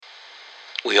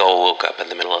We all woke up in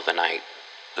the middle of the night.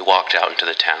 We walked out into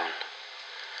the town.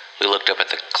 We looked up at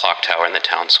the clock tower in the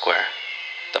town square,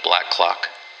 the black clock.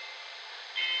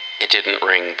 It didn't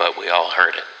ring, but we all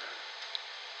heard it.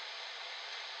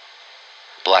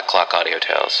 Black Clock Audio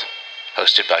Tales,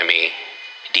 hosted by me,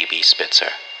 D.B. Spitzer.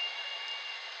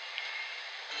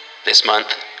 This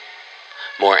month,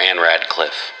 more Anne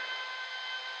Radcliffe.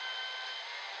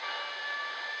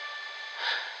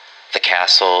 The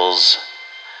Castles,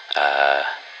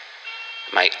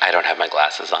 I don't have my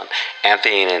glasses on.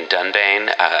 Anthony and Dunbayne,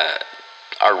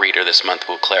 our reader this month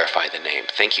will clarify the name.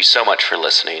 Thank you so much for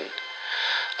listening.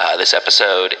 This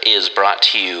episode is brought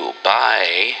to you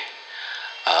by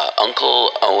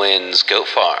Uncle Owen's Goat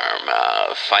Farm,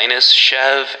 finest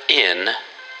chev in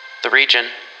the region.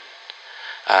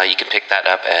 You can pick that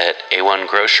up at A1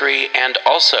 Grocery. And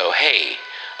also, hey,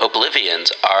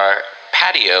 Oblivions, our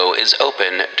patio is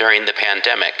open during the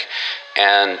pandemic.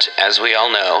 And as we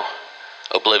all know,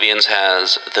 Oblivions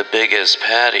has the biggest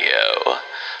patio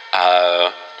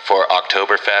for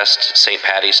Oktoberfest, St.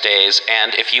 Paddy's Days,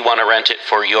 and if you want to rent it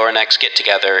for your next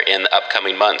get-together in the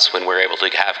upcoming months when we're able to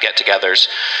have get-togethers,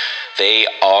 they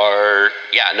are,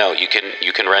 you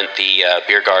can rent the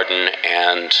beer garden,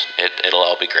 and it'll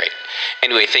all be great.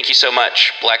 Anyway, thank you so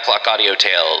much. Black Clock Audio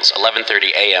Tales,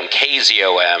 11:30 a.m.,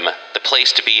 KZOM, the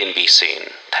place to be and be seen.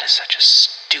 That is such a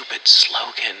stupid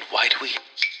slogan. Why do we...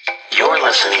 You're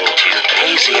listening to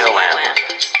KZOM,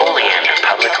 Oleander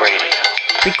Public Radio.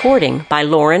 Recording by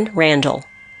Lauren Randall.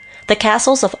 The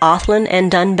Castles of Athlin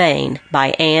and Dunbayne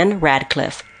by Anne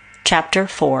Radcliffe. Chapter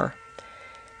 4.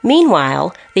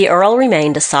 Meanwhile, the Earl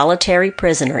remained a solitary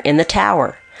prisoner in the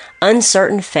tower.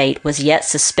 Uncertain fate was yet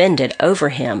suspended over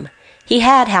him. He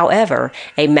had, however,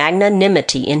 a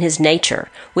magnanimity in his nature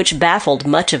which baffled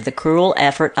much of the cruel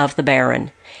effort of the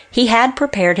Baron. He had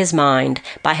prepared his mind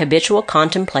by habitual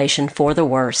contemplation for the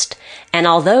worst, and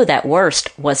although that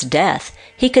worst was death,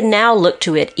 he could now look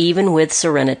to it even with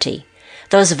serenity.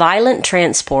 Those violent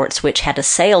transports which had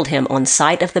assailed him on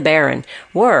sight of the Baron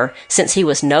were, since he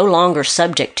was no longer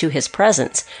subject to his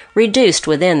presence, reduced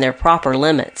within their proper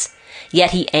limits.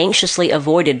 Yet he anxiously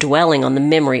avoided dwelling on the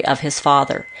memory of his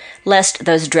father, lest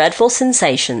those dreadful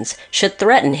sensations should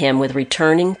threaten him with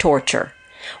returning torture.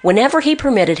 Whenever he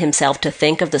permitted himself to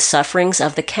think of the sufferings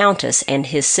of the Countess and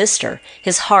his sister,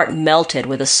 his heart melted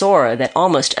with a sorrow that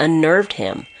almost unnerved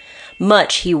him.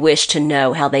 Much he wished to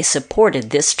know how they supported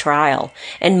this trial,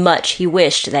 and much he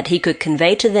wished that he could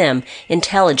convey to them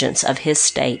intelligence of his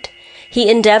state. He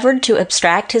endeavored to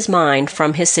abstract his mind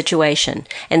from his situation,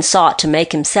 and sought to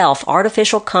make himself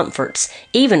artificial comforts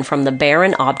even from the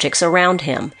barren objects around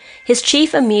him. His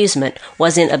chief amusement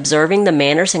was in observing the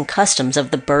manners and customs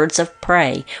of the birds of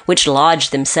prey which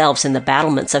lodged themselves in the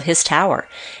battlements of his tower,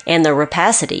 and the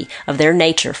rapacity of their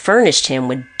nature furnished him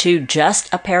with too just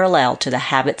a parallel to the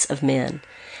habits of men.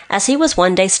 As he was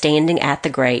one day standing at the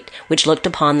grate which looked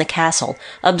upon the castle,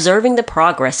 observing the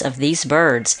progress of these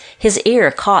birds, his ear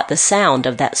caught the sound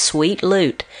of that sweet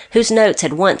lute, whose notes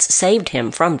had once saved him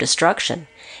from destruction.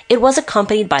 It was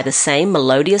accompanied by the same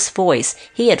melodious voice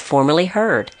he had formerly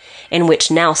heard, and which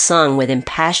now sung with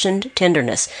impassioned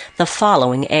tenderness the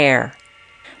following air.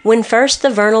 When first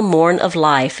the vernal morn of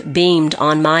life beamed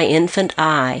on my infant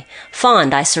eye,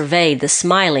 fond I surveyed the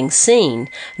smiling scene,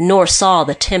 nor saw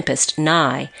the tempest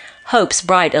nigh. Hope's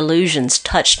bright illusions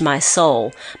touched my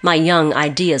soul, my young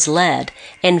ideas led,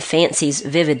 and fancy's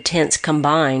vivid tints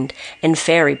combined, and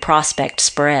fairy prospect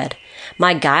spread.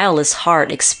 My guileless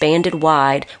heart expanded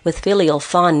wide, with filial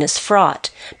fondness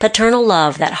fraught. Paternal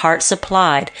love that heart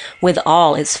supplied, with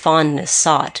all its fondness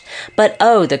sought. But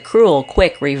oh, the cruel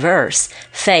quick reverse!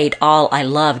 Fate all I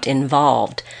loved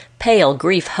involved. Pale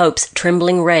grief hope's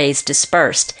trembling rays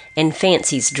dispersed, and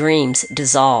fancy's dreams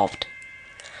dissolved.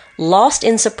 Lost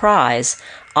in surprise,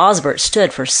 Osbert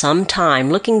stood for some time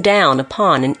looking down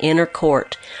upon an inner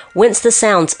court, whence the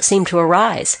sounds seemed to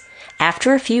arise.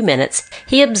 After a few minutes,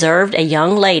 he observed a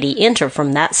young lady enter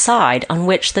from that side on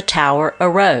which the tower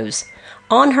arose.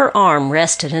 On her arm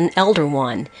rested an elder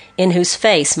one, in whose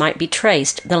face might be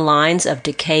traced the lines of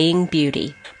decaying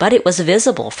beauty. But it was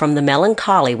visible from the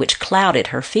melancholy which clouded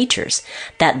her features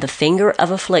that the finger of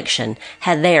affliction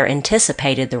had there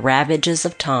anticipated the ravages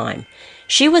of time.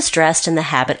 She was dressed in the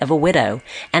habit of a widow,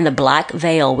 and the black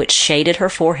veil which shaded her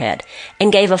forehead,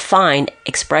 and gave a fine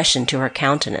expression to her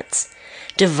countenance,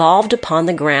 devolved upon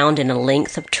the ground in a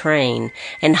length of train,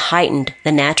 and heightened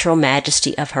the natural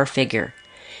majesty of her figure.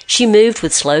 She moved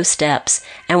with slow steps,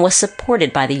 and was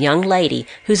supported by the young lady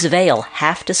whose veil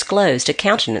half disclosed a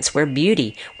countenance where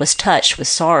beauty was touched with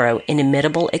sorrow in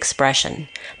imitable expression.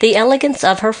 The elegance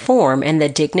of her form and the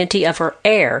dignity of her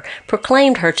air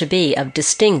proclaimed her to be of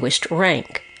distinguished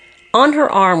rank. On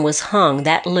her arm was hung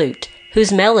that lute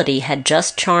whose melody had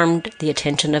just charmed the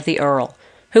attention of the Earl,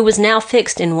 who was now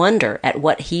fixed in wonder at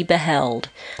what he beheld,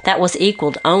 that was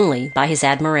equalled only by his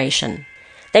admiration.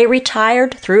 They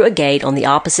retired through a gate on the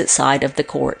opposite side of the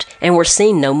court, and were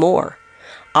seen no more.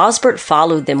 Osbert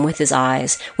followed them with his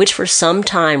eyes, which for some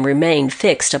time remained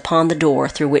fixed upon the door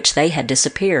through which they had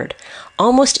disappeared,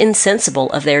 almost insensible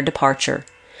of their departure.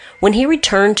 When he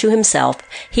returned to himself,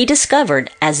 he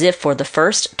discovered, as if for the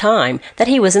first time, that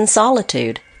he was in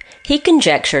solitude. He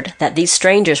conjectured that these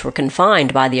strangers were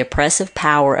confined by the oppressive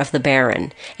power of the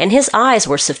Baron, and his eyes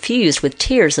were suffused with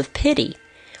tears of pity.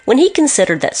 When he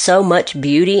considered that so much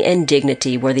beauty and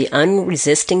dignity were the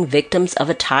unresisting victims of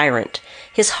a tyrant,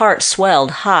 his heart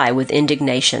swelled high with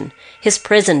indignation. His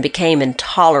prison became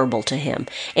intolerable to him,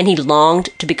 and he longed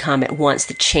to become at once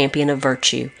the champion of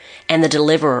virtue and the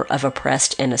deliverer of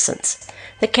oppressed innocence.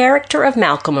 The character of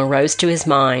Malcolm arose to his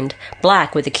mind,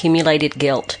 black with accumulated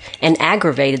guilt, and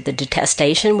aggravated the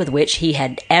detestation with which he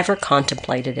had ever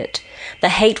contemplated it. The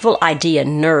hateful idea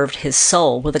nerved his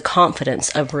soul with the confidence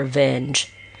of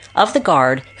revenge. Of the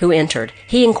guard who entered,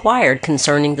 he inquired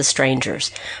concerning the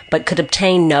strangers, but could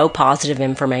obtain no positive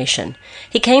information.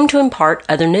 He came to impart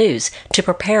other news, to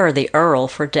prepare the Earl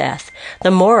for death.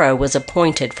 The morrow was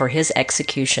appointed for his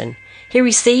execution. He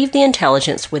received the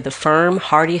intelligence with the firm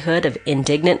hardihood of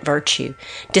indignant virtue,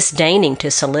 disdaining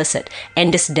to solicit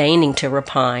and disdaining to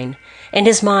repine, and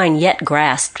his mind yet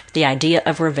grasped the idea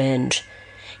of revenge.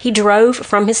 He drove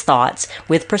from his thoughts,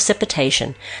 with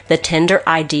precipitation, the tender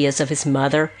ideas of his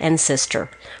mother and sister,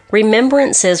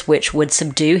 remembrances which would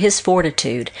subdue his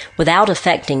fortitude without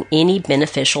effecting any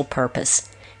beneficial purpose.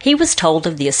 He was told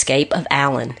of the escape of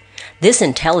Alan. This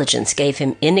intelligence gave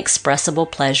him inexpressible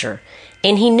pleasure,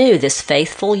 and he knew this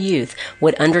faithful youth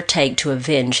would undertake to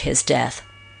avenge his death.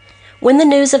 When the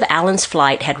news of Alan's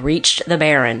flight had reached the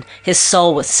Baron, his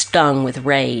soul was stung with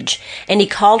rage, and he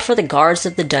called for the guards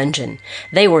of the dungeon.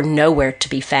 They were nowhere to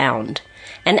be found,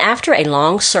 and after a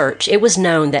long search it was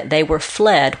known that they were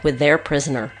fled with their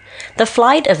prisoner. The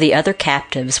flight of the other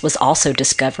captives was also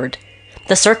discovered.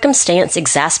 The circumstance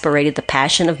exasperated the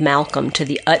passion of Malcolm to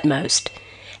the utmost,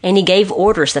 and he gave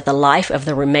orders that the life of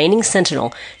the remaining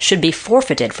sentinel should be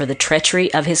forfeited for the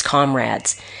treachery of his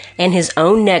comrades, and his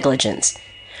own negligence.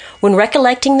 When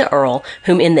recollecting the Earl,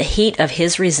 whom in the heat of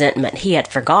his resentment he had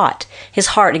forgot, his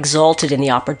heart exulted in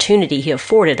the opportunity he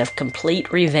afforded of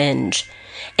complete revenge,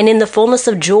 and in the fullness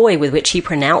of joy with which he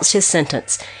pronounced his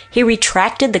sentence, he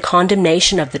retracted the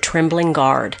condemnation of the trembling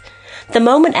guard. The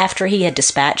moment after he had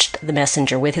dispatched the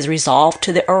messenger with his resolve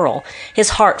to the Earl,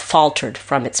 his heart faltered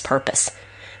from its purpose.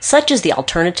 Such is the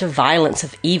alternative violence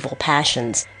of evil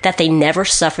passions, that they never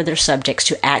suffer their subjects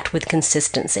to act with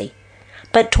consistency.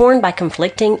 But torn by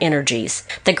conflicting energies,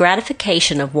 the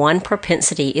gratification of one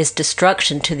propensity is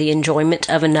destruction to the enjoyment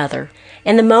of another,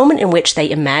 and the moment in which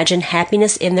they imagine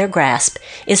happiness in their grasp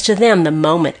is to them the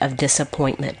moment of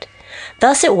disappointment.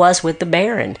 Thus it was with the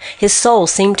Baron. His soul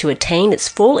seemed to attain its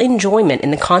full enjoyment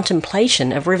in the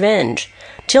contemplation of revenge,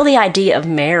 till the idea of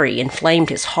Mary inflamed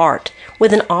his heart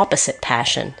with an opposite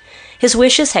passion. His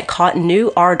wishes had caught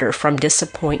new ardor from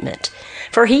disappointment,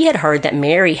 for he had heard that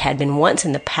Mary had been once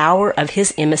in the power of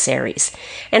his emissaries,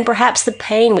 and perhaps the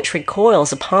pain which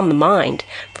recoils upon the mind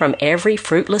from every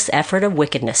fruitless effort of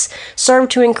wickedness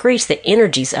served to increase the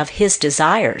energies of his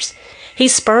desires. He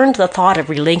spurned the thought of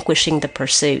relinquishing the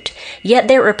pursuit, yet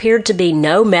there appeared to be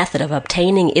no method of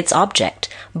obtaining its object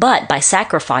but by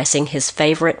sacrificing his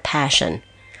favorite passion.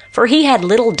 For he had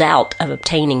little doubt of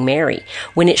obtaining Mary,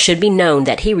 when it should be known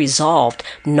that he resolved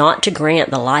not to grant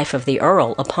the life of the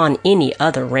Earl upon any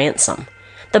other ransom.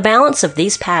 The balance of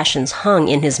these passions hung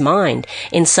in his mind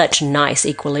in such nice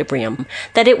equilibrium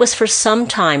that it was for some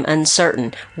time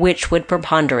uncertain which would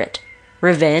preponderate.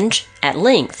 Revenge, at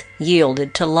length,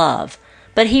 yielded to love,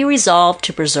 but he resolved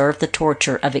to preserve the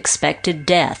torture of expected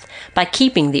death by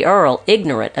keeping the Earl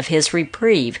ignorant of his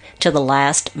reprieve till the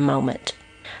last moment.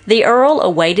 The Earl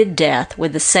awaited death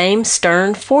with the same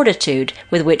stern fortitude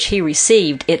with which he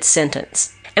received its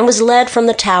sentence, and was led from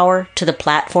the tower to the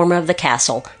platform of the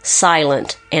castle,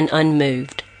 silent and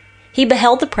unmoved. He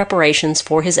beheld the preparations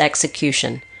for his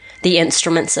execution, the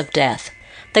instruments of death.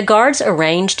 The guards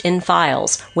arranged in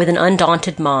files with an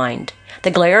undaunted mind.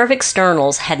 The glare of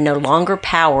externals had no longer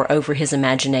power over his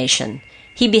imagination.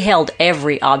 He beheld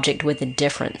every object with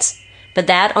indifference. But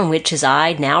that on which his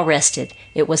eye now rested,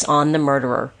 it was on the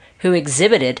murderer, who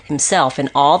exhibited himself in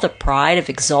all the pride of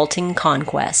exulting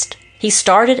conquest. He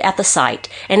started at the sight,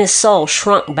 and his soul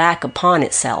shrunk back upon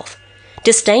itself.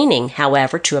 Disdaining,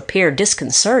 however, to appear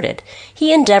disconcerted,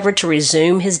 he endeavored to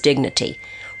resume his dignity,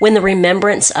 when the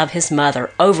remembrance of his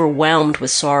mother, overwhelmed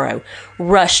with sorrow,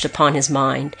 rushed upon his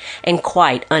mind, and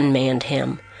quite unmanned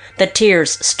him. The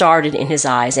tears started in his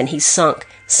eyes, and he sunk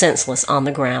senseless on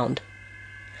the ground.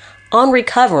 On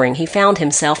recovering, he found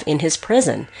himself in his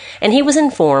prison, and he was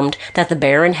informed that the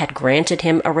Baron had granted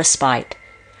him a respite.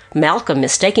 Malcolm,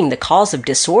 mistaking the cause of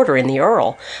disorder in the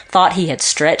Earl, thought he had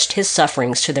stretched his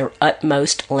sufferings to their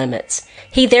utmost limits.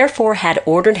 He therefore had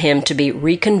ordered him to be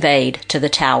reconveyed to the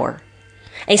Tower.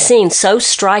 A scene so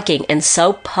striking and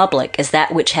so public as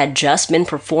that which had just been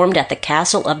performed at the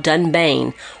castle of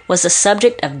Dunbayne was the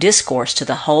subject of discourse to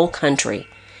the whole country.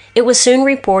 It was soon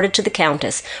reported to the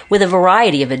Countess, with a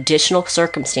variety of additional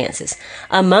circumstances,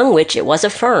 among which it was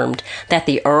affirmed that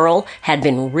the Earl had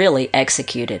been really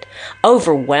executed.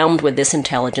 Overwhelmed with this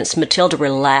intelligence, Matilda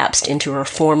relapsed into her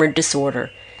former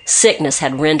disorder. Sickness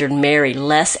had rendered Mary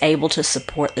less able to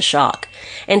support the shock,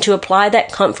 and to apply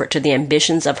that comfort to the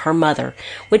ambitions of her mother,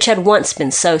 which had once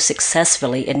been so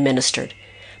successfully administered.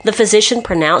 The physician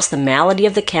pronounced the malady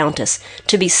of the Countess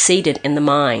to be seated in the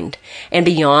mind, and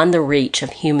beyond the reach of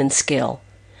human skill.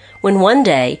 When one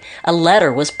day a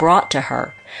letter was brought to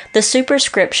her, the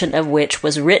superscription of which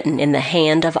was written in the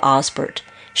hand of Osbert,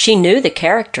 she knew the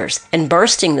characters, and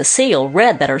bursting the seal,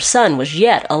 read that her son was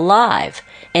yet alive,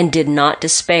 and did not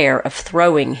despair of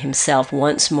throwing himself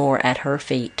once more at her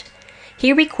feet.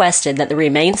 He requested that the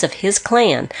remains of his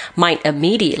clan might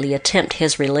immediately attempt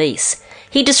his release.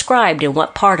 He described in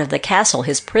what part of the castle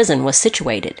his prison was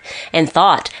situated, and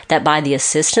thought that by the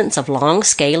assistance of long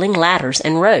scaling ladders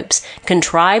and ropes,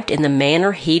 contrived in the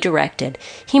manner he directed,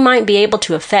 he might be able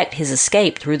to effect his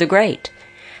escape through the grate.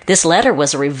 This letter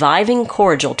was a reviving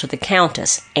cordial to the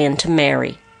Countess and to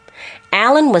Mary.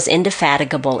 Alan was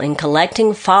indefatigable in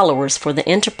collecting followers for the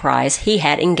enterprise he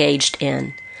had engaged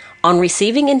in. On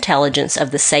receiving intelligence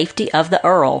of the safety of the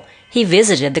Earl, he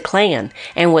visited the clan,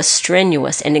 and was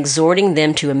strenuous in exhorting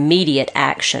them to immediate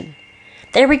action.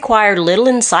 They required little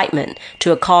incitement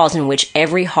to a cause in which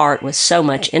every heart was so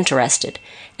much interested,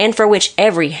 and for which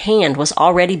every hand was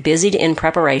already busied in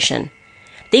preparation.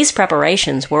 These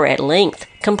preparations were at length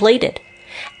completed.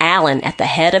 Alan, at the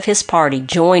head of his party,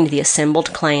 joined the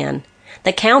assembled clan.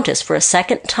 The Countess, for a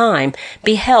second time,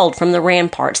 beheld from the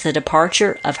ramparts the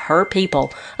departure of her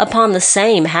people upon the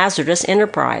same hazardous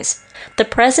enterprise. The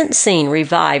present scene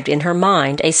revived in her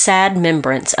mind a sad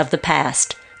remembrance of the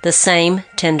past. The same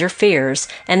tender fears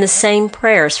and the same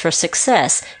prayers for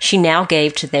success she now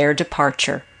gave to their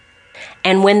departure.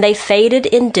 And when they faded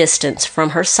in distance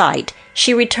from her sight,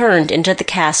 she returned into the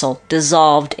castle,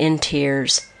 dissolved in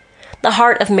tears. The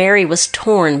heart of Mary was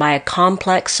torn by a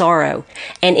complex sorrow,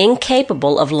 and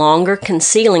incapable of longer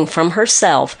concealing from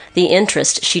herself the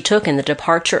interest she took in the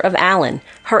departure of Alan,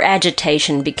 her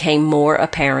agitation became more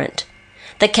apparent.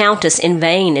 The Countess in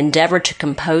vain endeavored to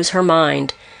compose her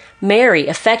mind. Mary,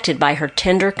 affected by her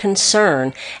tender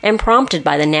concern, and prompted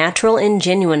by the natural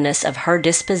ingenuineness of her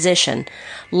disposition,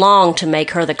 longed to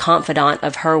make her the confidant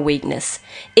of her weakness,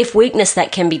 if weakness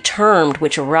that can be termed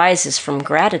which arises from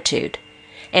gratitude,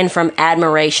 and from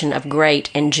admiration of great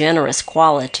and generous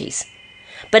qualities.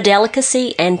 But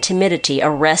delicacy and timidity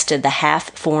arrested the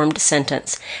half-formed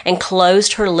sentence, and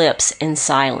closed her lips in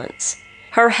silence.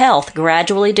 Her health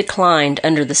gradually declined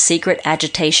under the secret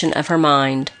agitation of her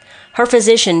mind. Her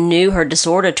physician knew her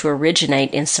disorder to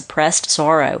originate in suppressed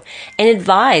sorrow, and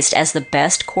advised as the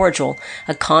best cordial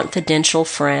a confidential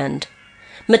friend.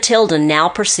 Matilda now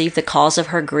perceived the cause of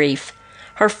her grief.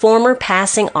 Her former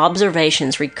passing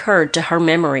observations recurred to her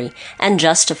memory and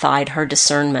justified her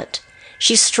discernment.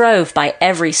 She strove by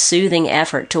every soothing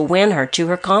effort to win her to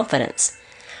her confidence.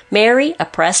 Mary,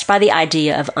 oppressed by the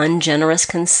idea of ungenerous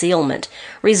concealment,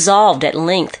 resolved at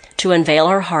length to unveil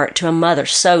her heart to a mother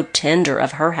so tender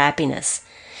of her happiness.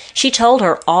 She told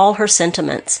her all her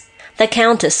sentiments. The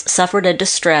Countess suffered a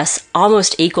distress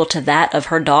almost equal to that of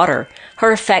her daughter.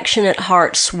 Her affectionate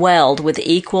heart swelled with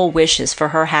equal wishes for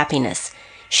her happiness.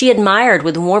 She admired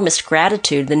with warmest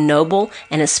gratitude the noble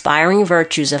and aspiring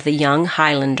virtues of the young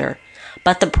Highlander,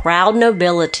 but the proud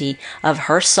nobility of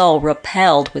her soul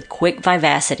repelled with quick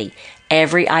vivacity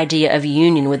every idea of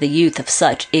union with a youth of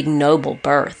such ignoble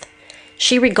birth.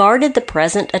 She regarded the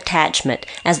present attachment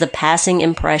as the passing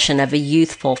impression of a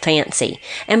youthful fancy,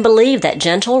 and believed that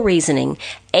gentle reasoning,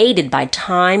 aided by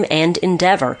time and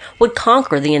endeavor, would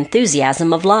conquer the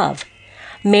enthusiasm of love.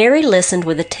 Mary listened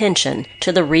with attention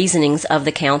to the reasonings of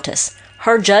the Countess.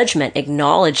 Her judgment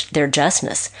acknowledged their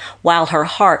justness, while her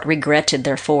heart regretted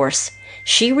their force.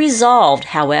 She resolved,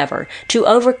 however, to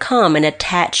overcome an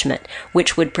attachment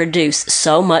which would produce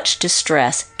so much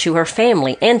distress to her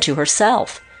family and to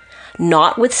herself.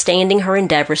 Notwithstanding her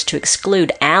endeavors to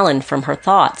exclude Alan from her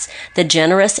thoughts, the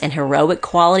generous and heroic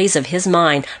qualities of his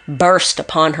mind burst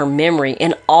upon her memory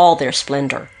in all their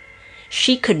splendor.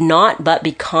 She could not but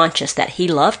be conscious that he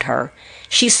loved her.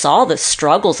 She saw the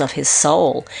struggles of his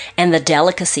soul and the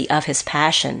delicacy of his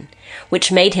passion,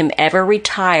 which made him ever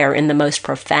retire in the most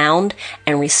profound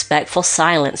and respectful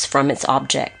silence from its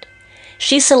object.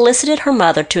 She solicited her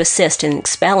mother to assist in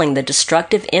expelling the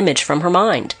destructive image from her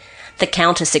mind. The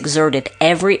Countess exerted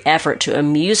every effort to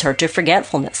amuse her to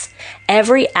forgetfulness.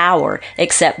 Every hour,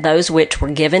 except those which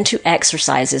were given to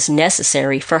exercises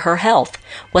necessary for her health,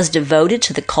 was devoted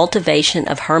to the cultivation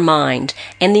of her mind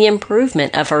and the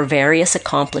improvement of her various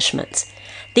accomplishments.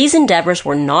 These endeavors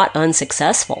were not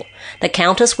unsuccessful. The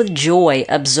Countess with joy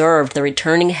observed the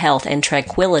returning health and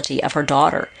tranquillity of her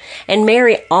daughter, and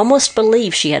Mary almost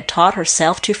believed she had taught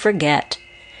herself to forget.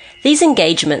 These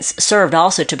engagements served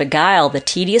also to beguile the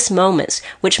tedious moments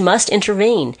which must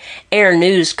intervene ere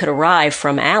news could arrive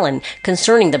from Alan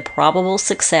concerning the probable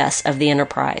success of the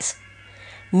enterprise.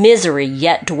 Misery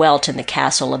yet dwelt in the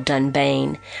castle of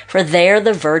Dunbayne, for there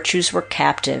the virtues were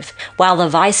captive, while the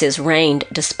vices reigned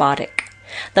despotic.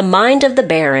 The mind of the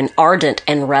Baron, ardent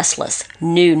and restless,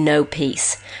 knew no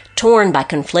peace. Torn by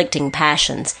conflicting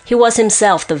passions, he was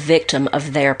himself the victim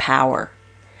of their power.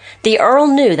 The Earl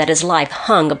knew that his life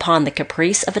hung upon the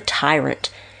caprice of a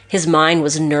tyrant. His mind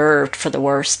was nerved for the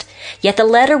worst. Yet the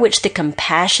letter which the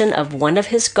compassion of one of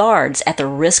his guards, at the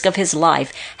risk of his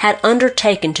life, had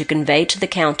undertaken to convey to the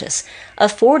Countess,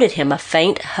 afforded him a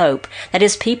faint hope that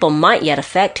his people might yet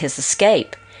effect his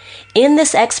escape. In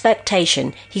this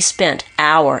expectation he spent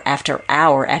hour after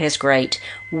hour at his grate,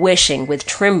 wishing with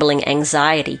trembling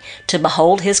anxiety to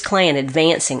behold his clan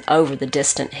advancing over the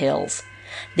distant hills.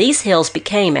 These hills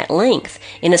became at length,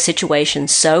 in a situation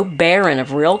so barren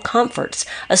of real comforts,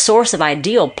 a source of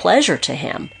ideal pleasure to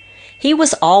him. He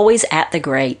was always at the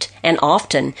grate, and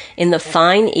often, in the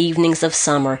fine evenings of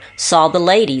summer, saw the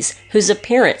ladies, whose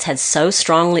appearance had so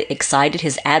strongly excited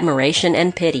his admiration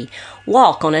and pity,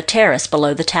 walk on a terrace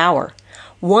below the tower.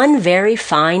 One very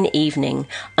fine evening,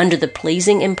 under the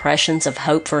pleasing impressions of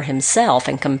hope for himself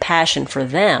and compassion for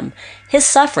them, his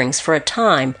sufferings for a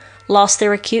time lost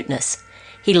their acuteness.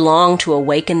 He longed to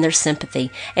awaken their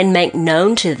sympathy and make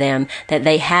known to them that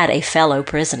they had a fellow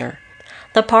prisoner.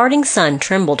 The parting sun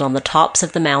trembled on the tops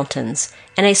of the mountains,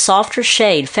 and a softer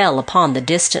shade fell upon the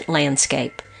distant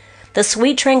landscape. The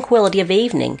sweet tranquillity of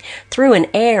evening threw an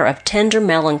air of tender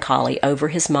melancholy over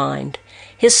his mind.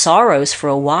 His sorrows for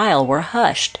a while were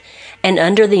hushed, and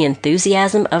under the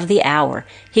enthusiasm of the hour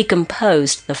he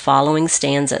composed the following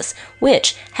stanzas,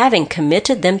 which, having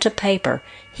committed them to paper,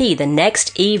 he the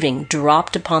next evening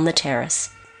dropped upon the terrace.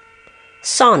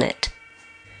 Sonnet.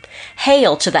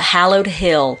 Hail to the hallowed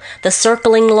hill, the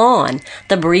circling lawn,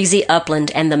 the breezy upland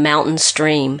and the mountain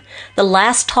stream, the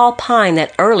last tall pine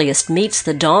that earliest meets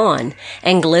the dawn,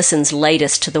 and glistens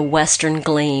latest to the western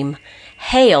gleam.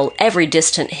 Hail every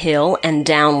distant hill and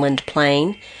downland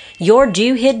plain, your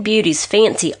dew-hid beauties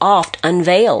fancy oft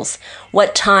unveils,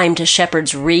 what time to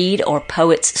shepherds read or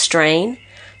poets strain.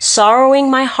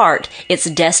 Sorrowing my heart its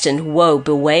destined woe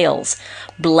bewails.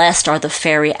 Blessed are the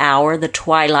fairy hour, the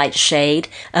twilight shade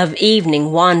of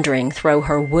evening wandering thro'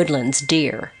 her woodlands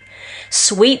dear.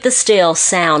 Sweet the still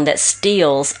sound that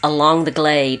steals along the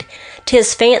glade,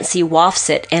 'tis fancy wafts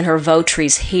it, and her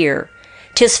votaries hear.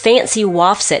 'Tis fancy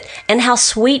wafts it, and how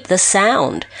sweet the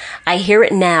sound! I hear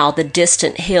it now the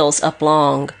distant hills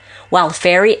uplong, while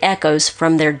fairy echoes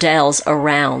from their dells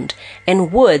around,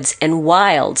 and woods and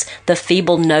wilds the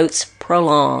feeble notes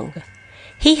prolong.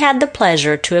 He had the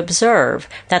pleasure to observe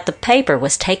that the paper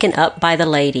was taken up by the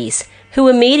ladies, who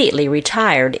immediately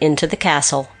retired into the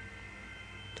castle.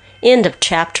 End of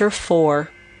chapter 4.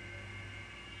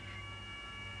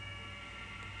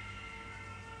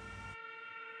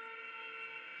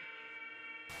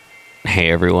 Hey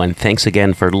everyone, thanks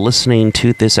again for listening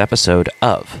to this episode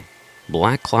of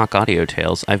Black Clock Audio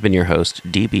Tales. I've been your host,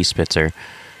 DB Spitzer.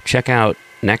 Check out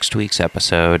next week's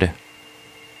episode.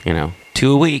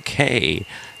 2 a week, hey.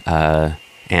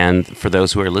 And for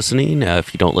those who are listening,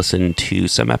 if you don't listen to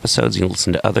some episodes, you can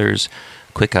listen to others.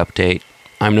 Quick update.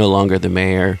 I'm no longer the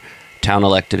mayor. Town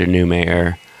elected a new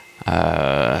mayor.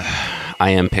 I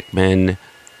am Pickman.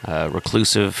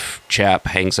 Reclusive chap,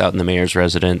 hangs out in the mayor's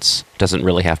residence, doesn't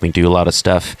really have me do a lot of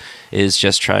stuff, is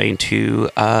just trying to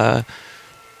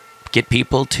get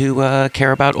people to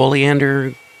care about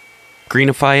oleander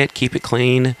greenify it, keep it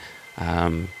clean,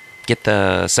 get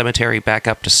the cemetery back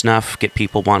up to snuff, get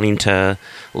people wanting to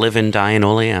live and die in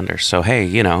Oleander. So, hey,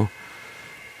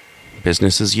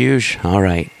 business as usual. All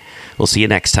right. We'll see you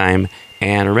next time.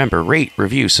 And remember, rate,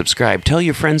 review, subscribe, tell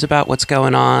your friends about what's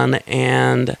going on,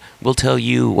 and we'll tell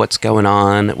you what's going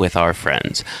on with our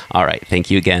friends. All right. Thank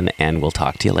you again, and we'll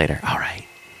talk to you later. All right.